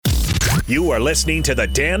You are listening to the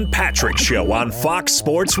Dan Patrick Show on Fox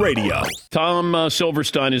Sports Radio. Tom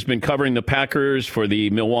Silverstein has been covering the Packers for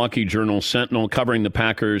the Milwaukee Journal-Sentinel, covering the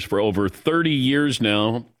Packers for over 30 years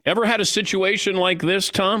now. Ever had a situation like this,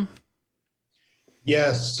 Tom?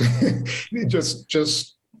 Yes.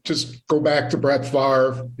 Just go back to Brett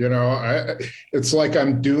Favre. It's like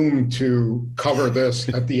I'm doomed to cover this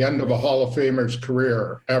at the end of a Hall of Famer's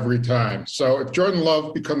career every time. So if Jordan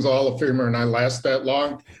Love becomes a Hall of Famer and I last that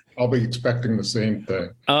long, I'll be expecting the same thing.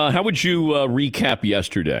 How would you recap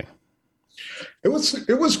yesterday? It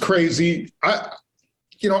was crazy. I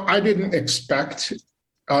didn't expect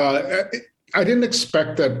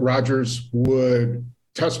that Rodgers would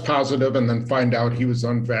test positive and then find out he was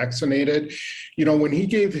unvaccinated. When he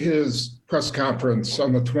gave his press conference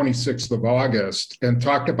on the 26th of August and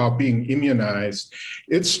talked about being immunized,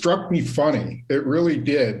 it struck me funny. It really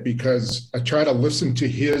did, because I try to listen to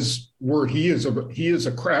his word. He is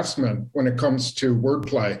a craftsman when it comes to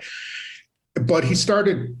wordplay. But he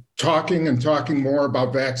started talking more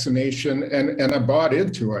about vaccination, and I bought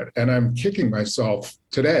into it. And I'm kicking myself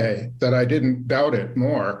today that I didn't doubt it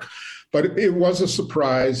more. But it was a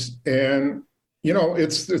surprise. And,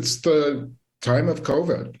 it's the time of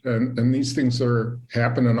COVID, and these things are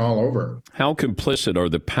happening all over. How complicit are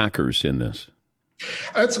the Packers in this?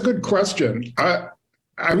 That's a good question.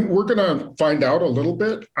 We're going to find out a little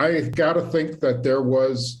bit. I got to think that there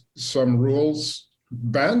was some rules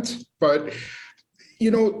bent, but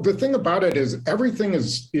the thing about it is everything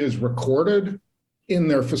is recorded in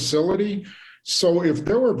their facility. So if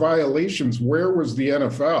there were violations, where was the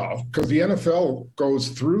NFL? Because the NFL goes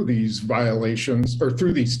through these violations or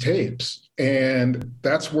through these tapes, and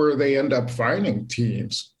that's where they end up finding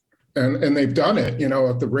teams. And they've done it,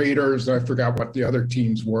 at the Raiders. I forgot what the other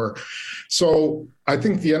teams were. So I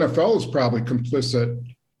think the NFL is probably complicit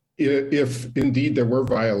if indeed there were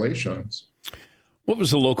violations. What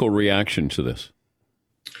was the local reaction to this?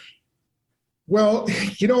 Well,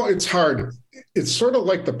 it's hard. It's sort of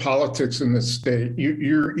like the politics in this state.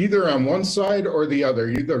 You're either on one side or the other.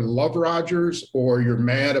 You either love Rodgers or you're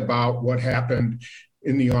mad about what happened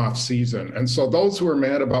in the off season. And so those who are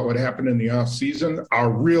mad about what happened in the off season are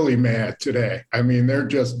really mad today. I mean, they're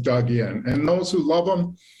just dug in. And those who love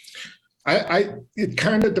them, it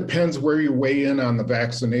kind of depends where you weigh in on the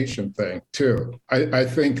vaccination thing too. I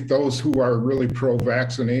think those who are really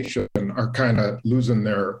pro-vaccination are kind of losing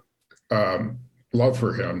their love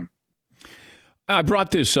for him. I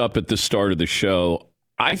brought this up at the start of the show.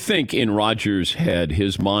 I think in Rodgers' head,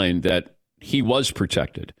 his mind, that he was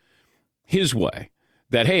protected his way.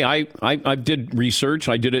 That, hey, I did research.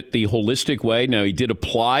 I did it the holistic way. Now, he did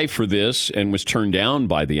apply for this and was turned down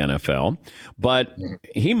by the NFL. But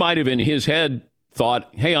he might have in his head thought,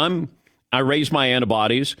 hey, I raised my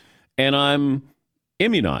antibodies and I'm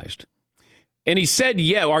immunized. And he said,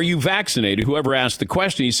 yeah, are you vaccinated? Whoever asked the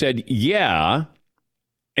question, he said, yeah.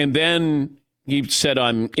 And then he said,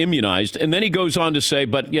 I'm immunized. And then he goes on to say,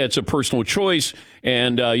 but yeah, it's a personal choice.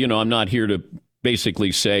 And, I'm not here to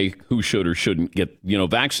basically say who should or shouldn't get,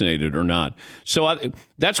 vaccinated or not. So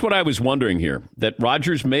that's what I was wondering here, that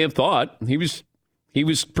Rodgers may have thought he was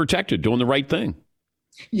protected, doing the right thing.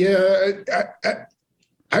 Yeah,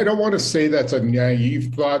 I don't want to say that's a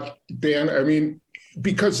naive thought, Dan. I mean,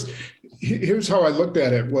 because here's how I looked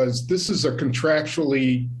at it was this is a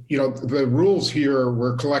contractually, the rules here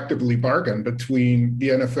were collectively bargained between the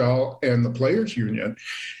NFL and the players union.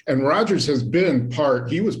 And Rodgers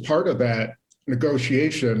he was part of that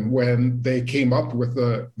negotiation when they came up with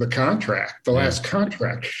the contract, the last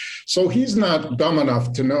contract. So he's not dumb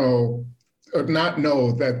enough to not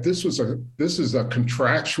know that this is a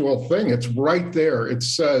contractual thing. It's right there. It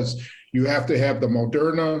says you have to have the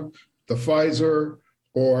Moderna, the Pfizer,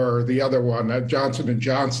 or the other one, Johnson &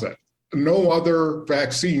 Johnson. No other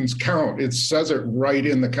vaccines count. It says it right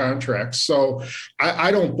in the contract. So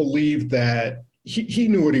I don't believe that he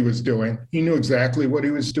knew what he was doing. He knew exactly what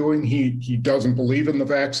he was doing. He doesn't believe in the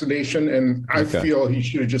vaccination, and I feel he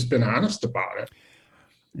should have just been honest about it.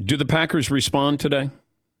 Do the Packers respond today?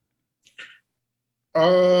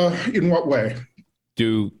 In what way?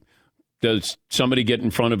 Does somebody get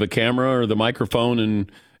in front of a camera or the microphone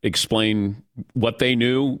and explain what they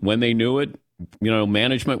knew, when they knew it,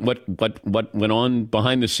 management, what went on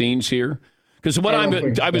behind the scenes here? Because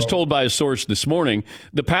I was told by a source this morning,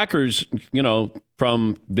 the Packers,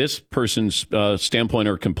 from this person's standpoint,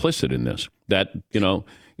 are complicit in this. That,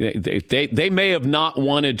 they may have not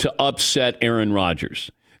wanted to upset Aaron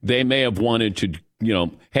Rodgers. They may have wanted to,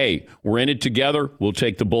 hey, we're in it together. We'll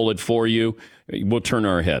take the bullet for you. We'll turn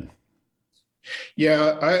our head.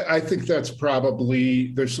 Yeah, I think that's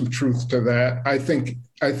there's some truth to that. I think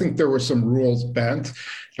I think there were some rules bent.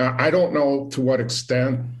 Now, I don't know to what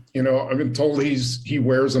extent. I've been told he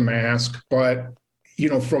wears a mask, but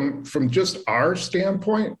from just our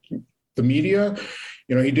standpoint, the media,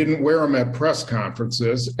 he didn't wear them at press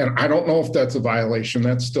conferences, and I don't know if that's a violation.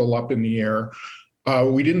 That's still up in the air.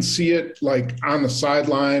 We didn't see it like on the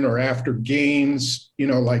sideline or after games,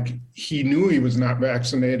 like he knew he was not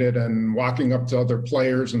vaccinated and walking up to other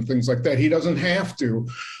players and things like that. He doesn't have to,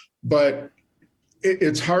 but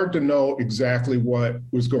it's hard to know exactly what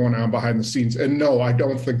was going on behind the scenes. And no, I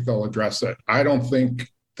don't think they'll address it. I don't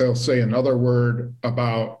think they'll say another word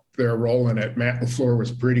about their role in it. Matt LaFleur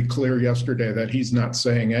was pretty clear yesterday that he's not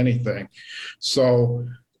saying anything. So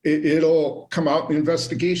it'll come out in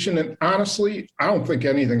investigation. And honestly, I don't think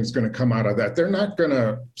anything's going to come out of that. They're not going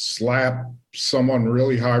to slap someone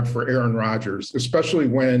really hard for Aaron Rodgers, especially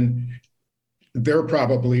when the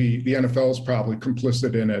NFL is probably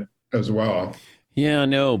complicit in it as well. Yeah, I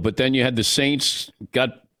know. But then you had the Saints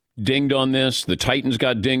got dinged on this. The Titans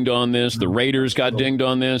got dinged on this. The Raiders got dinged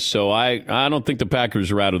on this. So I don't think the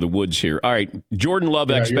Packers are out of the woods here. All right, Jordan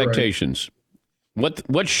Love expectations.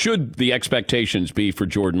 What should the expectations be for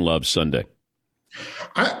Jordan Love Sunday?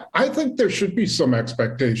 I think there should be some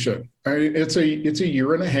expectation. It's a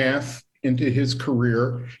year and a half into his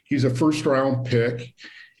career. He's a first-round pick.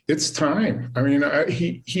 It's time.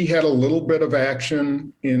 He had a little bit of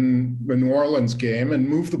action in the New Orleans game and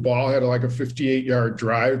moved the ball, had like a 58-yard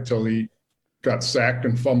drive till he got sacked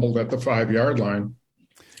and fumbled at the 5-yard line.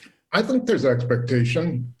 I think there's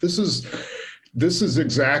expectation. This is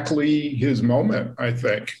exactly his moment, I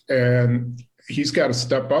think. And he's got to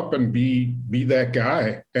step up and be that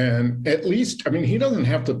guy. And at least, he doesn't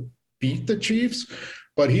have to beat the Chiefs,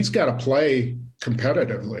 but he's got to play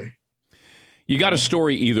competitively. You got a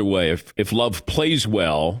story either way. If Love plays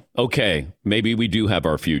well, okay, maybe we do have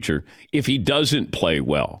our future. If he doesn't play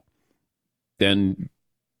well, then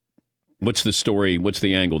what's the story? What's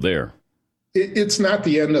the angle there? It's not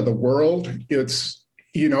the end of the world. It's,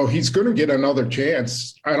 he's going to get another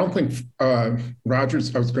chance. I don't think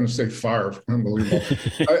Rodgers, I was going to say Favre, unbelievable.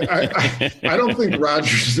 I don't think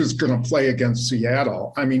Rodgers is going to play against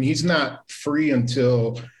Seattle. He's not free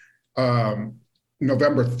until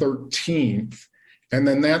November 13th. And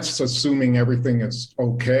then that's assuming everything is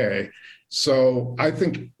okay. So I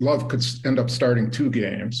think Love could end up starting 2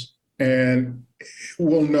 games. And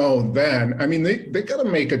we'll know then. They got to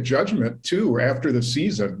make a judgment, too, after the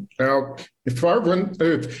season. Now, if Rodgers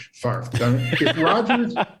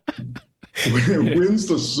wins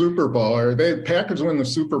the Super Bowl, or Packers win the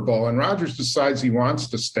Super Bowl, and Rodgers decides he wants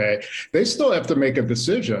to stay, they still have to make a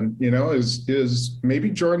decision. Is maybe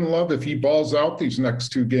Jordan Love, if he balls out these next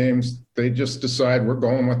 2 games, they just decide we're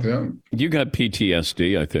going with him. You got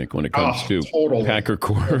PTSD, I think, when it comes to totally. Packer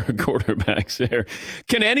quarterbacks there.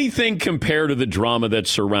 Can anything compare to the drama that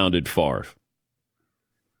surrounded Favre?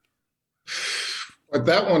 But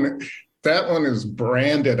that one is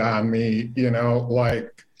branded on me,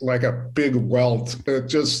 like a big welt.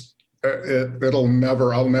 I'll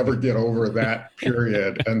never get over that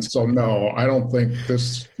period. And so, no, I don't think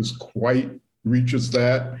this is quite reaches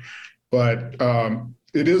that, but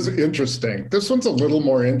it is interesting. This one's a little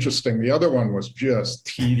more interesting. The other one was just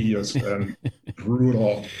tedious and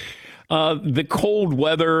brutal. The cold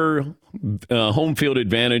weather, home field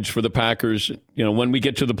advantage for the Packers, when we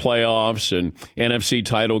get to the playoffs and NFC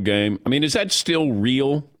title game, is that still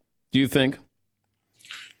real, do you think?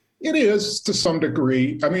 It is to some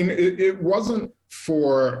degree. It wasn't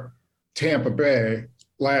for Tampa Bay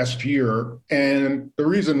last year, and the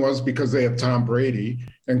reason was because they have Tom Brady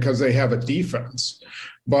and because they have a defense.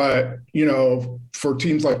 But, for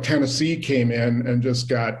teams like Tennessee came in and just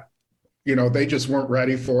got, they just weren't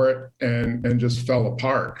ready for it and just fell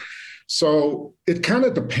apart. So it kind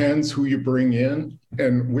of depends who you bring in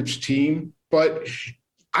and which team. But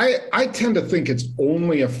I tend to think it's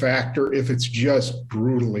only a factor if it's just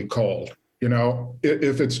brutally cold,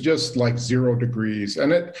 if it's just like 0 degrees.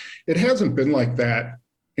 And it hasn't been like that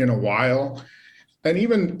in a while. And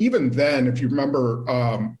even then, if you remember,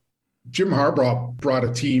 Jim Harbaugh brought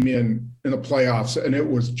a team in the playoffs, and it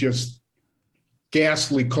was just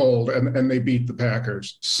ghastly cold, and they beat the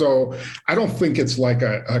Packers. So I don't think it's like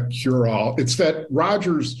a cure-all. It's that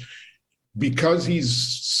Rodgers, because he's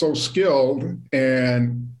so skilled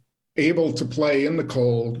and able to play in the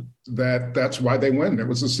cold, that's why they win. It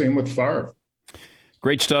was the same with Favre.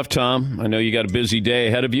 Great stuff, Tom. I know you got a busy day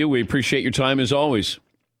ahead of you. We appreciate your time as always.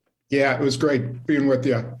 Yeah, it was great being with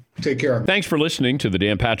you. Take care. Thanks for listening to the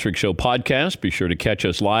Dan Patrick Show podcast. Be sure to catch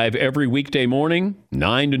us live every weekday morning,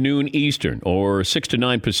 9 to noon Eastern or 6 to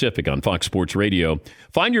 9 Pacific on Fox Sports Radio.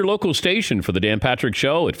 Find your local station for the Dan Patrick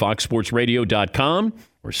Show at foxsportsradio.com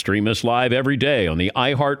or stream us live every day on the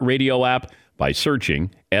iHeartRadio app by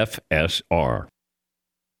searching FSR.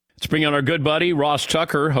 Let's bring on our good buddy, Ross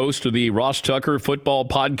Tucker, host of the Ross Tucker Football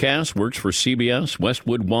Podcast, works for CBS,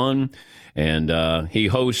 Westwood One, and he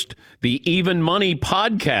hosts the Even Money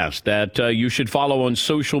Podcast that you should follow on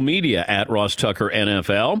social media at Ross Tucker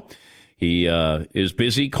NFL. He is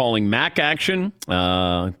busy calling MAC action.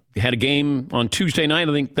 Had a game on Tuesday night.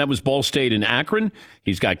 I think that was Ball State in Akron.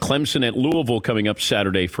 He's got Clemson at Louisville coming up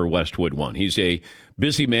Saturday for Westwood One. He's a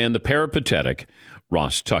busy man, the peripatetic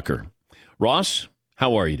Ross Tucker. Ross,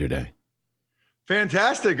 how are you today?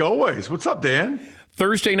 Fantastic, always. What's up, Dan?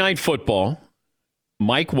 Thursday night football,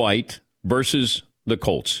 Mike White versus the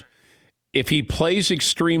Colts. If he plays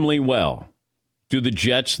extremely well, do the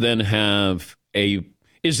Jets then have a...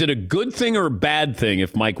 Is it a good thing or a bad thing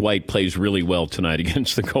if Mike White plays really well tonight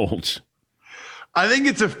against the Colts? I think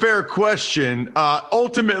it's a fair question.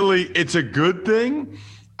 Ultimately, it's a good thing.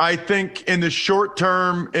 I think in the short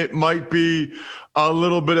term, it might be a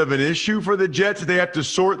little bit of an issue for the Jets they have to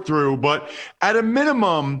sort through. But at a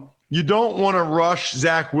minimum, you don't want to rush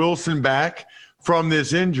Zach Wilson back from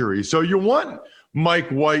this injury. So you want Mike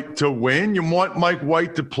White to win. You want Mike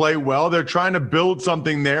White to play well. They're trying to build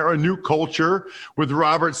something there, a new culture with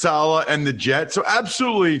Robert Saleh and the Jets. So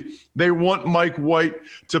absolutely, they want Mike White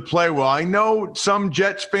to play well. I know some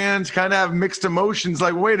Jets fans kind of have mixed emotions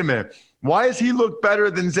like, wait a minute. Why does he look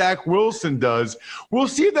better than Zach Wilson does? We'll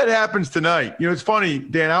see if that happens tonight. You know, it's funny,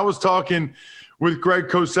 Dan, I was talking with Greg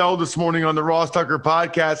Cosell this morning on the Ross Tucker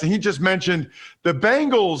podcast, and he just mentioned the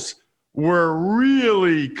Bengals were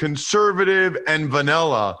really conservative and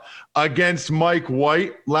vanilla against Mike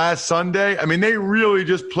White last Sunday. I mean, they really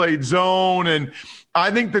just played zone, and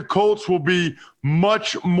I think the Colts will be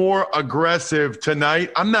much more aggressive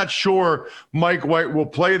tonight. I'm not sure Mike White will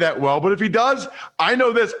play that well, but if he does, I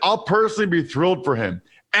know this, I'll personally be thrilled for him.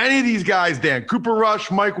 Any of these guys, Dan, Cooper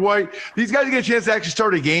Rush, Mike White, these guys get a chance to actually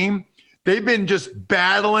start a game. They've been just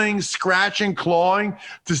battling, scratching, clawing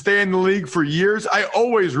to stay in the league for years. I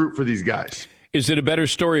always root for these guys. Is it a better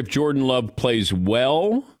story if Jordan Love plays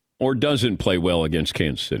well or doesn't play well against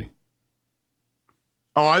Kansas City?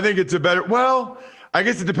 Oh, I think it's a better, well, I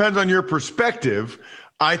guess it depends on your perspective.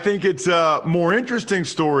 I think it's a more interesting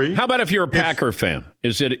story. How about if you're a Packer fan?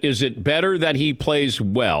 Is it better that he plays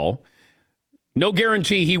well? No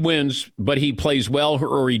guarantee he wins, but he plays well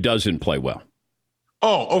or he doesn't play well.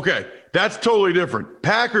 Oh, okay. That's totally different.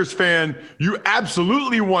 Packers fan, you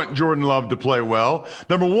absolutely want Jordan Love to play well.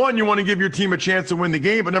 Number one, you want to give your team a chance to win the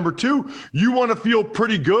game. But number two, you want to feel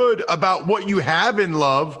pretty good about what you have in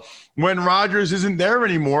Love when Rodgers isn't there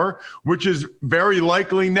anymore, which is very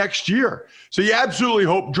likely next year. So you absolutely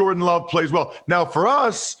hope Jordan Love plays well. Now, for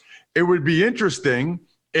us, it would be interesting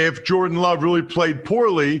if Jordan Love really played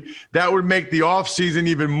poorly. That would make the offseason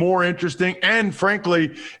even more interesting. And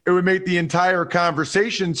frankly, it would make the entire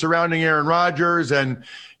conversation surrounding Aaron Rodgers and,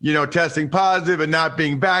 you know, testing positive and not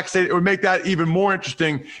being vaccinated. It would make that even more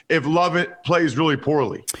interesting if Love plays really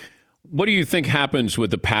poorly. What do you think happens with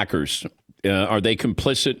the Packers? Are they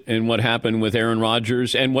complicit in what happened with Aaron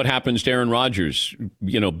Rodgers? And what happens to Aaron Rodgers,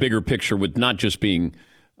 you know, bigger picture with not just being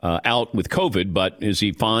out with COVID, but is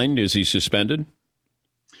he fined? Is he suspended?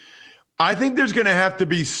 I think there's going to have to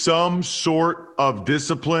be some sort of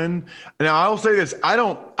discipline. Now, I'll say this. I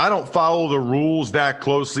don't follow the rules that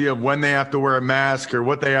closely of when they have to wear a mask or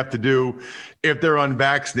what they have to do if they're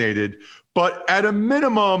unvaccinated. But at a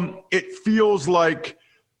minimum, it feels like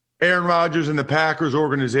Aaron Rodgers and the Packers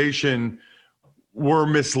organization were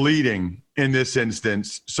misleading in this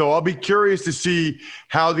instance. So I'll be curious to see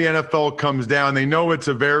how the NFL comes down. They know it's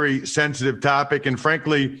a very sensitive topic, and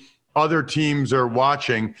frankly, other teams are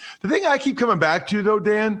watching. The thing I keep coming back to, though,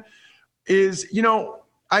 Dan, is, you know,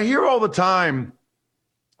 I hear all the time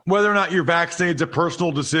whether or not you're vaccinated is a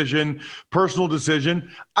personal decision.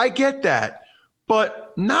 I get that,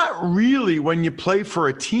 but not really when you play for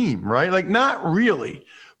a team, right? Like, not really,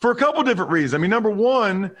 for a couple different reasons. I mean, number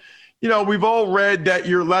one, you know, we've all read that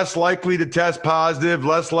you're less likely to test positive,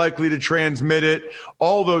 less likely to transmit it,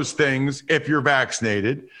 all those things if you're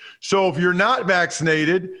vaccinated. So if you're not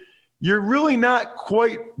vaccinated, you're really not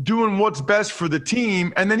quite doing what's best for the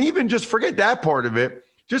team. And then even just forget that part of it,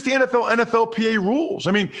 just the NFLPA rules.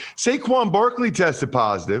 I mean, Saquon Barkley tested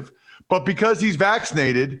positive, but because he's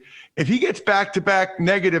vaccinated, if he gets back-to-back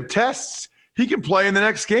negative tests, he can play in the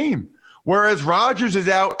next game. Whereas Rodgers is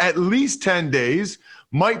out at least 10 days,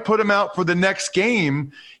 might put him out for the next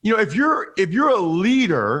game. If you're a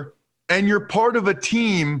leader and you're part of a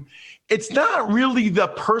team, it's not really the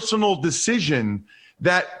personal decision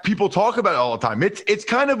that people talk about all the time. It's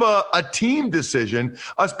kind of a team decision,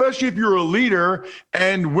 especially if you're a leader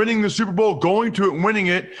and winning the Super Bowl, going to it and winning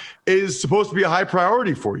it is supposed to be a high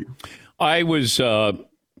priority for you. I was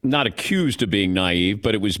not accused of being naive,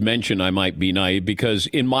 but it was mentioned I might be naive because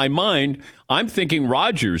in my mind, I'm thinking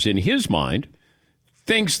Rodgers, in his mind,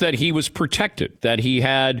 thinks that he was protected, that he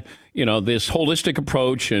had, this holistic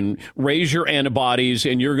approach and raise your antibodies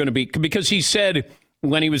and you're going to be, because he said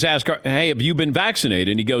when he was asked, hey, have you been vaccinated?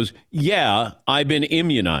 And he goes, yeah, I've been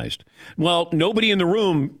immunized. Well, nobody in the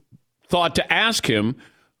room thought to ask him,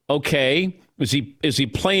 okay, is he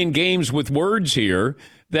playing games with words here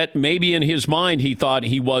that maybe in his mind he thought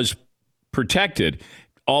he was protected?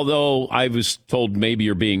 Although I was told maybe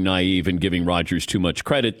you're being naive and giving Rodgers too much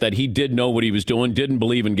credit, that he did know what he was doing, didn't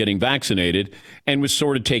believe in getting vaccinated, and was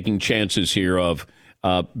sort of taking chances here of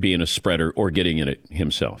being a spreader or getting in it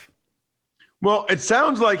himself. Well, it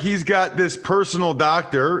sounds like he's got this personal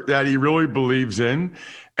doctor that he really believes in.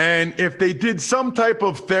 And if they did some type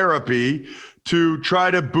of therapy to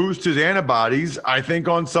try to boost his antibodies, I think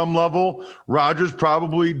on some level, Rodgers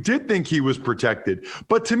probably did think he was protected.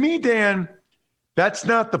 But to me, Dan, that's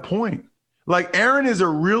not the point. Like, Aaron is a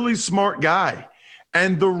really smart guy,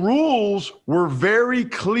 and the rules were very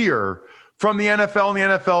clear from the NFL and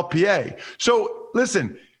the NFLPA. So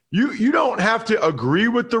listen, you don't have to agree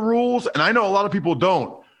with the rules, and I know a lot of people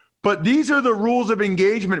don't, but these are the rules of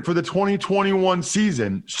engagement for the 2021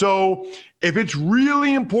 season. So if it's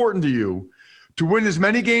really important to you to win as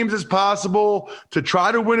many games as possible, to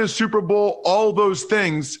try to win a Super Bowl, all those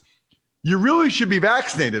things, you really should be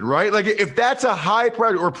vaccinated, right? Like, if that's a high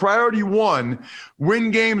priority or priority one,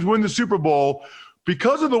 win games, win the Super Bowl,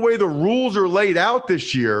 because of the way the rules are laid out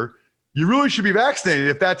this year, you really should be vaccinated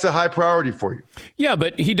if that's a high priority for you. Yeah,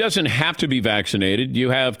 but he doesn't have to be vaccinated. You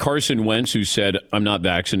have Carson Wentz, who said, I'm not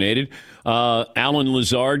vaccinated. Alan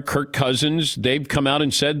Lazard, Kirk Cousins, they've come out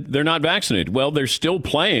and said they're not vaccinated. Well, they're still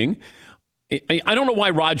playing. I don't know why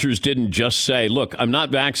Rodgers didn't just say, look, I'm not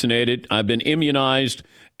vaccinated, I've been immunized,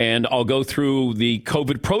 and I'll go through the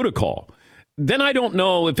COVID protocol. Then I don't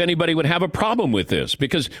know if anybody would have a problem with this,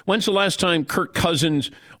 because when's the last time Kirk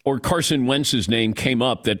Cousins or Carson Wentz's name came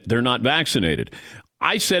up that they're not vaccinated?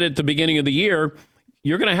 I said at the beginning of the year,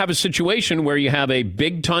 you're going to have a situation where you have a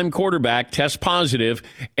big-time quarterback test positive,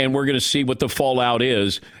 and we're going to see what the fallout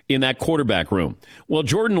is in that quarterback room. Well,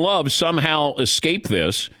 Jordan Love somehow escaped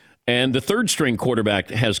this, and the third-string quarterback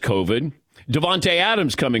has COVID. Devontae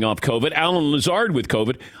Adams coming off COVID, Alan Lazard with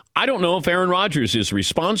COVID. I don't know if Aaron Rodgers is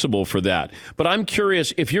responsible for that, but I'm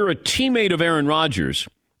curious, if you're a teammate of Aaron Rodgers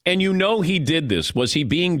and you know he did this, was he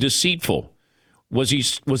being deceitful? Was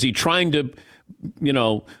he trying to,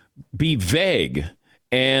 be vague?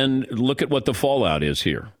 And look at what the fallout is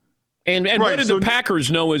here. And right, what did the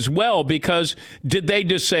Packers know as well? Because did they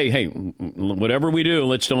just say, hey, whatever we do,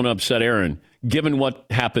 let's don't upset Aaron, given what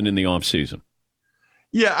happened in the offseason?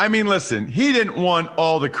 Yeah, I mean, listen, he didn't want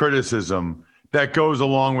all the criticism that goes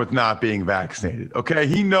along with not being vaccinated, okay?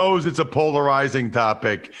 He knows it's a polarizing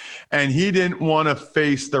topic, and he didn't want to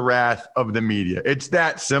face the wrath of the media. It's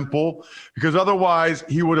that simple, because otherwise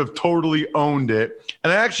he would have totally owned it.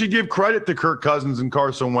 And I actually give credit to Kirk Cousins and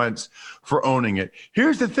Carson Wentz for owning it.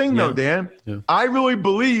 Here's the thing, though, Dan. Yeah. I really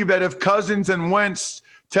believe that if Cousins and Wentz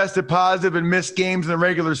tested positive and missed games in the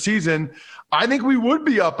regular season, I think we would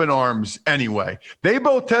be up in arms anyway. They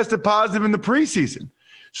both tested positive in the preseason.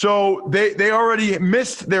 So they already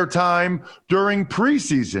missed their time during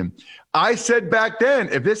preseason. I said back then,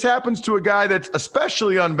 if this happens to a guy that's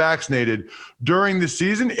especially unvaccinated during the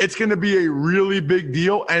season, it's going to be a really big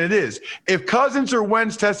deal, and it is. If Cousins or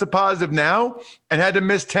Wentz tested positive now and had to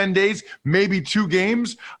miss 10 days, maybe 2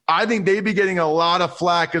 games, I think they'd be getting a lot of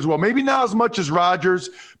flack as well. Maybe not as much as Rodgers,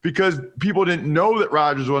 because people didn't know that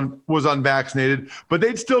Rodgers was unvaccinated, but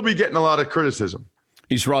they'd still be getting a lot of criticism.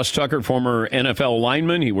 He's Ross Tucker, former NFL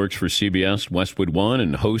lineman. He works for CBS Westwood One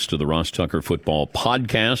and host of the Ross Tucker Football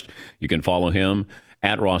Podcast. You can follow him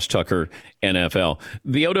at Ross Tucker NFL.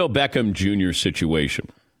 The Odell Beckham Jr. situation.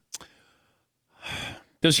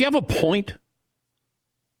 Does he have a point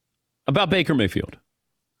about Baker Mayfield?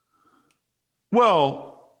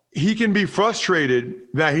 Well, he can be frustrated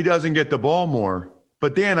that he doesn't get the ball more.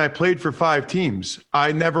 But, Dan, I played for 5 teams.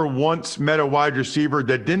 I never once met a wide receiver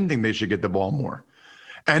that didn't think they should get the ball more.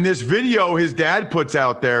 And this video his dad puts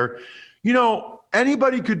out there,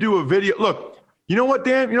 anybody could do a video. Look, you know what,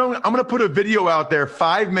 Dan? I'm going to put a video out there,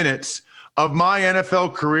 5 minutes of my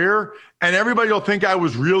NFL career, and everybody will think I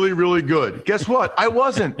was really, really good. Guess what? I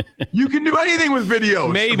wasn't. You can do anything with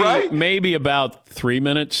videos, right? Maybe about 3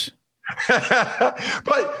 minutes.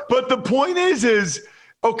 but the point is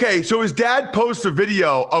okay, so his dad posts a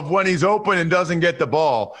video of when he's open and doesn't get the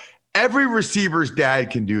ball. Every receiver's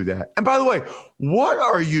dad can do that. And by the way, what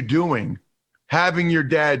are you doing having your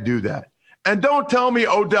dad do that? And don't tell me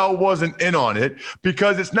Odell wasn't in on it,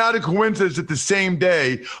 because it's not a coincidence that the same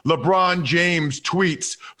day LeBron James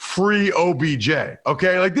tweets free OBJ.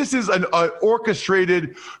 Okay. Like, this is an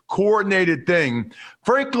orchestrated, coordinated thing.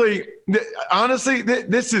 Frankly, honestly,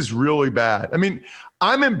 this is really bad. I mean,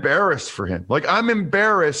 I'm embarrassed for him. Like, I'm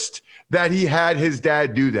embarrassed that he had his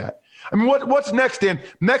dad do that. I mean, what's next, Dan?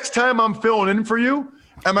 Next time I'm filling in for you,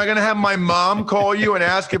 am I going to have my mom call you and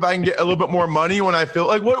ask if I can get a little bit more money when I feel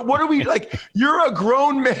like, what are we like? You're a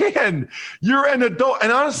grown man. You're an adult.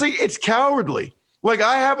 And honestly, it's cowardly. Like,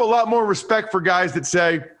 I have a lot more respect for guys that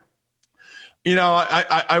say, you know,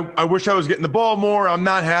 I wish I was getting the ball more. I'm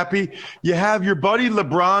not happy. You have your buddy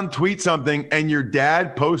LeBron tweet something and your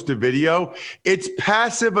dad post a video. It's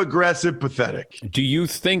passive aggressive, pathetic. Do you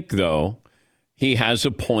think, though, he has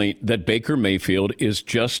a point that Baker Mayfield is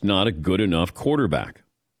just not a good enough quarterback?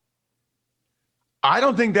 I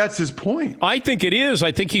don't think that's his point. I think it is.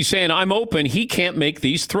 I think he's saying, I'm open. He can't make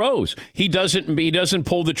these throws. He doesn't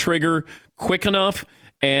pull the trigger quick enough.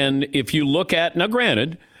 And if you look at, now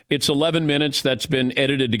granted, it's 11 minutes that's been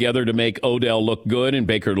edited together to make Odell look good and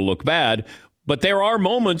Baker to look bad. But there are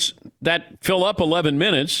moments that fill up 11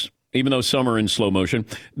 minutes, even though some are in slow motion,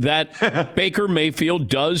 that Baker Mayfield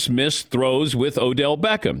does miss throws with Odell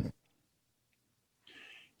Beckham.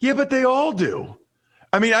 Yeah, but they all do.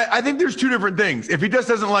 I mean, I think there's two different things. If he just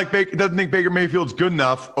doesn't think Baker Mayfield's good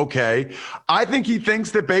enough, okay. I think he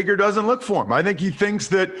thinks that Baker doesn't look for him. I think he thinks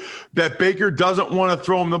that Baker doesn't want to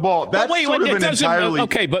throw him the ball. That's entirely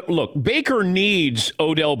okay. But look, Baker needs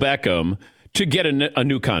Odell Beckham to get a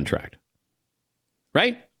new contract,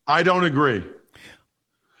 right? I don't agree.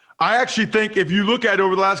 I actually think if you look at it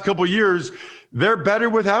over the last couple of years, they're better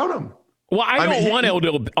without him. Well, I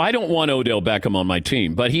don't want Odell Beckham on my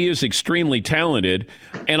team, but he is extremely talented,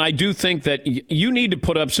 and I do think that you need to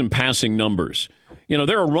put up some passing numbers. You know,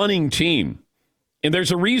 they're a running team, and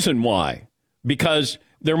there's a reason why, because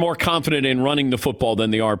they're more confident in running the football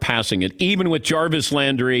than they are passing it, even with Jarvis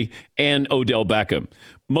Landry and Odell Beckham.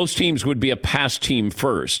 Most teams would be a pass team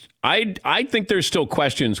first. I think there's still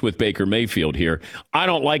questions with Baker Mayfield here. I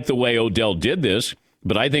don't like the way Odell did this,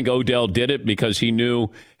 but I think Odell did it because he knew,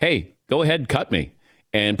 hey, go ahead, cut me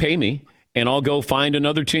and pay me, and I'll go find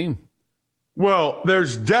another team. Well,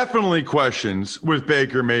 there's definitely questions with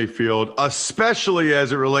Baker Mayfield, especially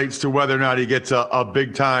as it relates to whether or not he gets a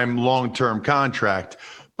big-time, long-term contract.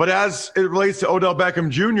 But as it relates to Odell Beckham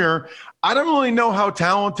Jr., I don't really know how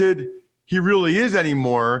talented he really is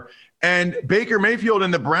anymore. And Baker Mayfield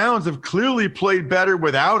and the Browns have clearly played better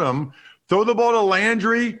without him. Throw the ball to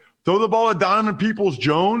Landry. Throw the ball to Donovan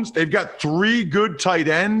Peoples-Jones. They've got 3 good tight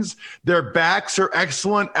ends. Their backs are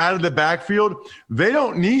excellent out of the backfield. They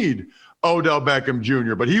don't need Odell Beckham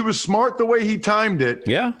Jr., but he was smart the way he timed it.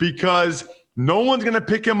 Yeah. Because no one's going to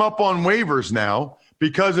pick him up on waivers now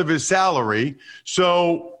because of his salary.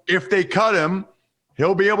 So if they cut him,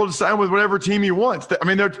 he'll be able to sign with whatever team he wants. I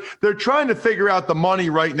mean, they're trying to figure out the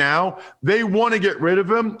money right now. They want to get rid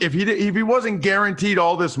of him. If he wasn't guaranteed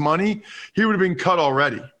all this money, he would have been cut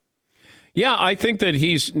already. Yeah, I think that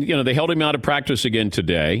they held him out of practice again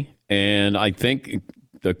today. And I think,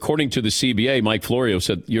 according to the CBA, Mike Florio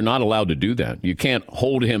said, you're not allowed to do that. You can't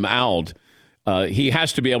hold him out. He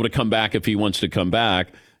has to be able to come back if he wants to come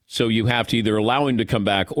back. So you have to either allow him to come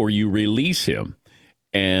back or you release him.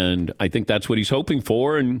 And I think that's what he's hoping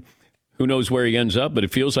for. And who knows where he ends up, but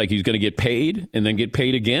it feels like he's going to get paid and then get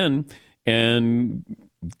paid again and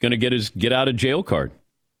going to get his get out of jail card.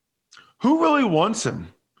 Who really wants him?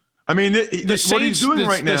 I mean, what he's doing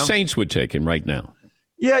right now. The Saints would take him right now.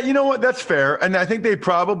 Yeah, you know what? That's fair. And I think they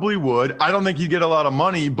probably would. I don't think he'd get a lot of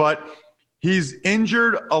money, but he's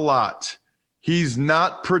injured a lot. He's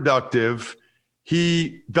not productive.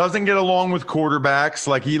 He doesn't get along with quarterbacks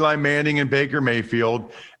like Eli Manning and Baker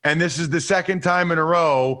Mayfield. And this is the second time in a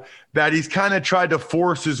row that he's kind of tried to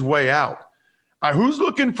force his way out. Who's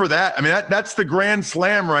looking for that? I mean, that's the grand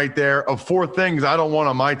slam right there of 4 things I don't want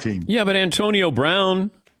on my team. Yeah, but Antonio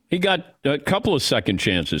Brown, he got a couple of second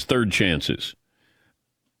chances, third chances.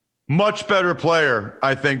 Much better player,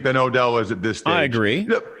 I think, than Odell is at this stage. I agree.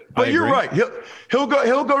 But you're right. He'll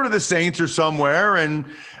go to the Saints or somewhere, and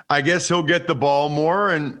I guess he'll get the ball more.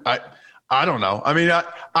 And I don't know. I mean,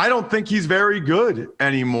 I don't think he's very good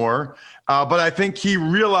anymore. But I think he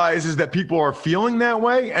realizes that people are feeling that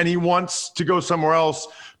way, and he wants to go somewhere else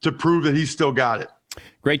to prove that he's still got it.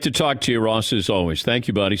 Great to talk to you, Ross, as always. Thank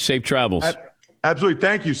you, buddy. Safe travels. Absolutely.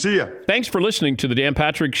 Thank you. See ya. Thanks for listening to the Dan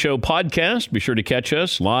Patrick Show podcast. Be sure to catch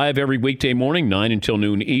us live every weekday morning, 9 until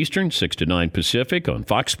noon Eastern, 6 to 9 Pacific on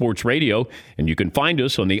Fox Sports Radio. And you can find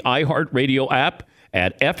us on the iHeartRadio app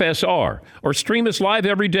at FSR or stream us live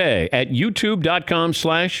every day at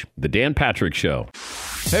youtube.com/The Dan Patrick Show.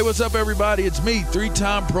 Hey, what's up, everybody? It's me,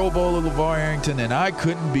 three-time Pro Bowler LeVar Arrington, and I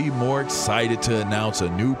couldn't be more excited to announce a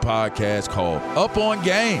new podcast called Up On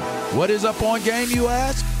Game. What is Up On Game, you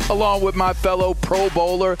ask? Along with my fellow Pro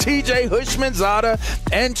Bowler, TJ Hushmanzada,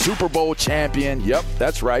 and Super Bowl champion, yep,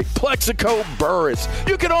 that's right, Plexico Burris.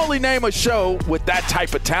 You can only name a show with that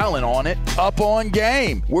type of talent on it. Up On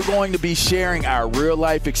Game. We're going to be sharing our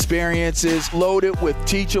real-life experiences loaded with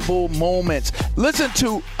teachable moments. Listen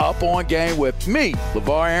to Up On Game with me,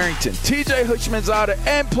 LeVar Arrington, TJ Hushmanzada,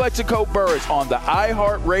 and Plexico Burris on the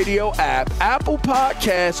iHeartRadio app, Apple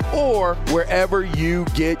Podcasts, or wherever you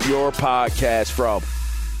get your podcasts from.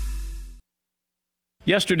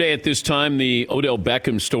 Yesterday at this time, the Odell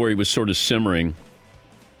Beckham story was sort of simmering.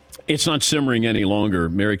 It's not simmering any longer.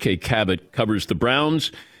 Mary Kay Cabot covers the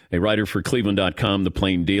Browns, a writer for Cleveland.com, The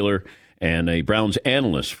Plain Dealer, and a Browns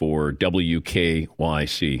analyst for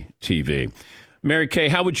WKYC TV. Mary Kay,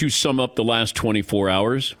 how would you sum up the last 24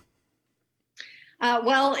 hours?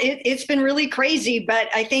 Well, it's been really crazy, but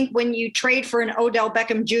I think when you trade for an Odell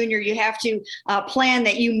Beckham Jr., you have to plan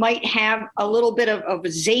that you might have a little bit of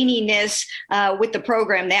zaniness with the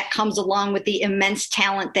program that comes along with the immense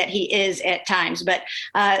talent that he is at times. But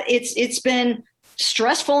it's been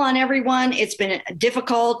stressful on everyone. It's been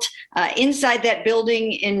difficult inside that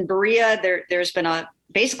building in Berea. There's been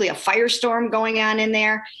basically a firestorm going on in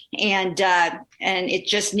there, and it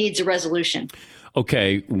just needs a resolution.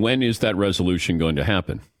 Okay, when is that resolution going to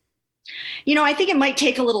happen? You know, I think it might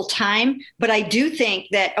take a little time, but I do think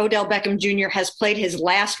that Odell Beckham Jr. has played his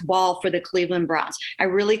last ball for the Cleveland Browns. I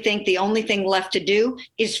really think the only thing left to do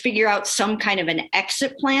is figure out some kind of an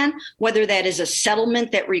exit plan, whether that is a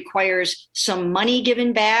settlement that requires some money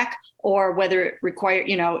given back or whether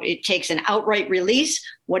it takes an outright release.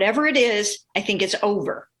 Whatever it is, I think it's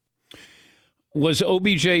over. Was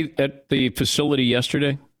OBJ at the facility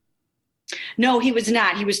yesterday? No, he was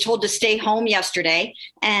not. He was told to stay home yesterday,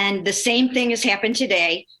 and the same thing has happened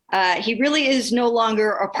today. He really is no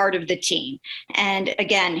longer a part of the team. And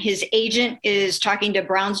again, his agent is talking to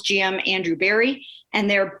Browns GM Andrew Berry, and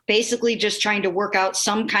they're basically just trying to work out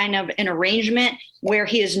some kind of an arrangement where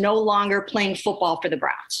he is no longer playing football for the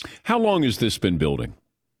Browns. How long has this been building?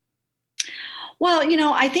 Well,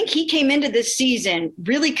 I think he came into this season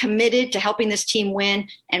really committed to helping this team win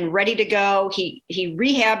and ready to go. He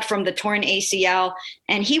rehabbed from the torn ACL,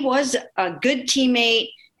 and he was a good teammate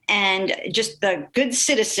and just the good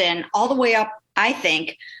citizen all the way up, I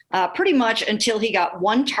think, pretty much until he got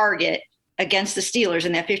one target against the Steelers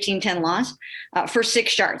in that 15-10 loss for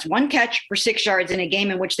 6 yards, one catch for 6 yards in a game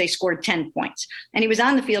in which they scored 10 points. And he was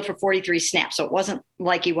on the field for 43 snaps, so it wasn't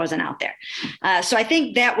like he wasn't out there. So I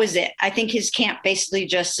think that was it. I think his camp basically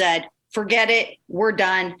just said, forget it, we're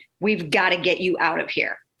done, we've got to get you out of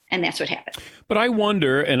here. And that's what happened. But I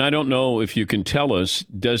wonder, and I don't know if you can tell us,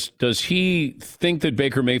 does he think that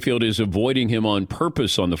Baker Mayfield is avoiding him on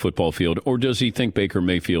purpose on the football field, or does he think Baker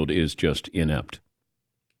Mayfield is just inept?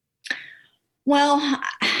 Well,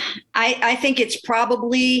 I think it's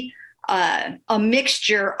probably a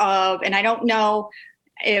mixture of, and I don't know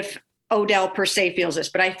if Odell per se feels this,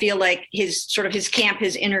 but I feel like his camp,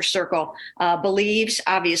 his inner circle believes,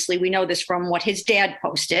 obviously we know this from what his dad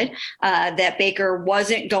posted, that Baker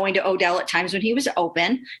wasn't going to Odell at times when he was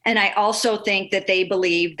open. And I also think that they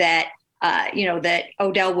believe that, that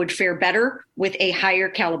Odell would fare better with a higher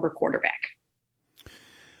caliber quarterback.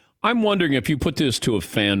 I'm wondering if you put this to a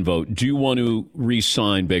fan vote, do you want to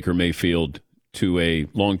re-sign Baker Mayfield to a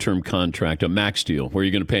long-term contract, a max deal, where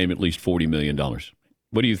you're going to pay him at least $40 million?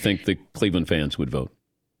 What do you think the Cleveland fans would vote?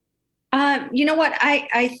 You know what?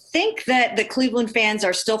 I think that the Cleveland fans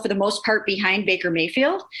are still, for the most part, behind Baker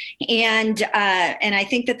Mayfield. And I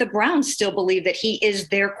think that the Browns still believe that he is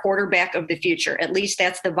their quarterback of the future. At least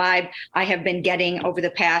that's the vibe I have been getting over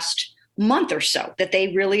the past month or so, that they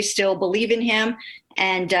really still believe in him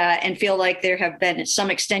and feel like there have been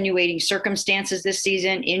some extenuating circumstances this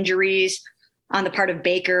season, injuries on the part of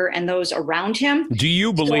Baker and those around him. Do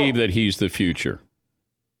you believe that he's the future?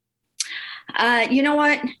 You know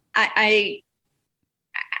what? I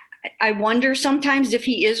wonder sometimes if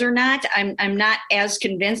he is or not. I'm not as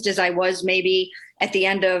convinced as I was maybe at the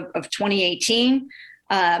end of 2018.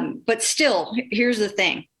 But still, here's the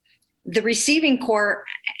thing. the receiving corps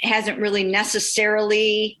hasn't really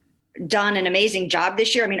necessarily done an amazing job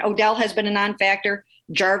this year. I mean, Odell has been a non-factor.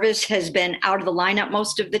 Jarvis has been out of the lineup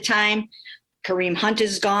most of the time. Kareem Hunt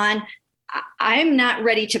is gone. I'm not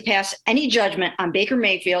ready to pass any judgment on Baker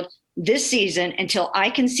Mayfield this season until I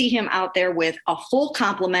can see him out there with a full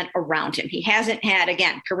complement around him. He hasn't had,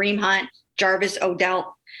 again, Kareem Hunt, Jarvis,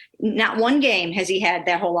 Odell. Not one game has he had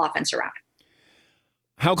that whole offense around him.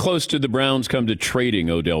 How close did the Browns come to trading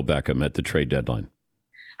Odell Beckham at the trade deadline?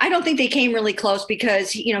 I don't think they came really close because,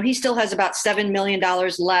 he still has about $7 million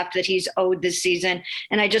left that he's owed this season.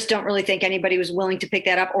 And I just don't really think anybody was willing to pick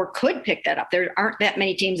that up or could pick that up. There aren't that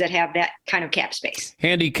many teams that have that kind of cap space.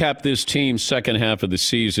 Handicap this team's second half of the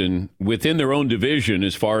season within their own division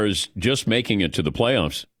as far as just making it to the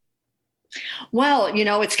playoffs. Well,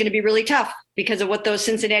 it's going to be really tough because of what those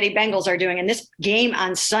Cincinnati Bengals are doing. And this game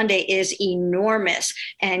on Sunday is enormous.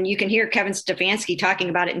 And you can hear Kevin Stefanski talking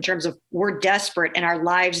about it in terms of we're desperate and our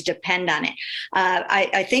lives depend on it.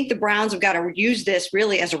 I think the Browns have got to use this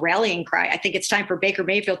really as a rallying cry. I think it's time for Baker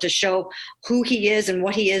Mayfield to show who he is and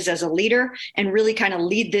what he is as a leader and really kind of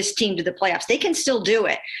lead this team to the playoffs. They can still do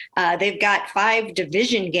it. They've got 5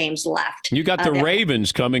 division games left. You got the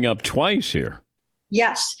Ravens coming up twice here.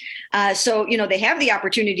 Yes. So, they have the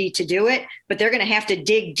opportunity to do it, but they're going to have to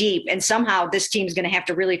dig deep. And somehow this team's going to have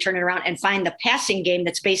to really turn it around and find the passing game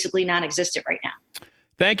that's basically non-existent right now.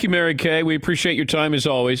 Thank you, Mary Kay. We appreciate your time as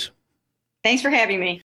always. Thanks for having me.